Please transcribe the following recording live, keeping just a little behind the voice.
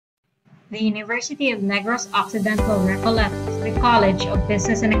The University of Negros Occidental Recoletos, the College of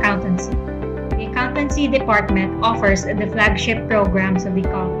Business and Accountancy. The Accountancy Department offers the flagship programs of the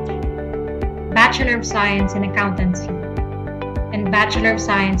college: Bachelor of Science in Accountancy and Bachelor of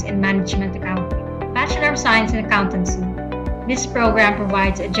Science in Management Accounting. Bachelor of Science in Accountancy. This program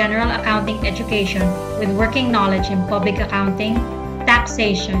provides a general accounting education with working knowledge in public accounting,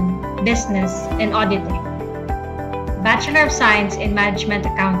 taxation, business, and auditing. Bachelor of Science in Management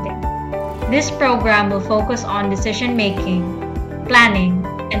Accounting. This program will focus on decision-making, planning,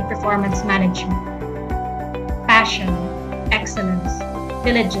 and performance management. Passion, excellence,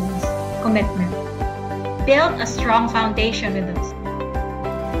 diligence, commitment. Build a strong foundation with us.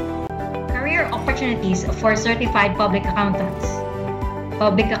 Career opportunities for certified public accountants: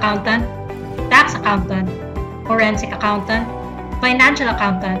 public accountant, tax accountant, forensic accountant, financial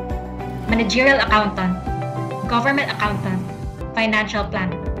accountant, managerial accountant, government accountant, financial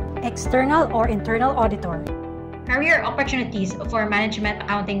planner. External or internal auditor. Career opportunities for management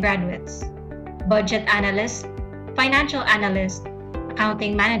accounting graduates: budget analyst, financial analyst,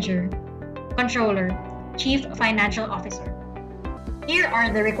 accounting manager, controller, chief financial officer. Here are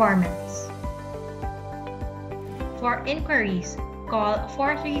the requirements. For inquiries, call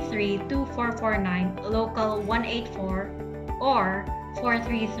 433-2449 local 184 or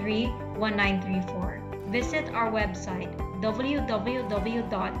 433-1934. Visit our website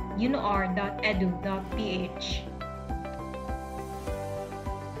www.unor.edu.ph.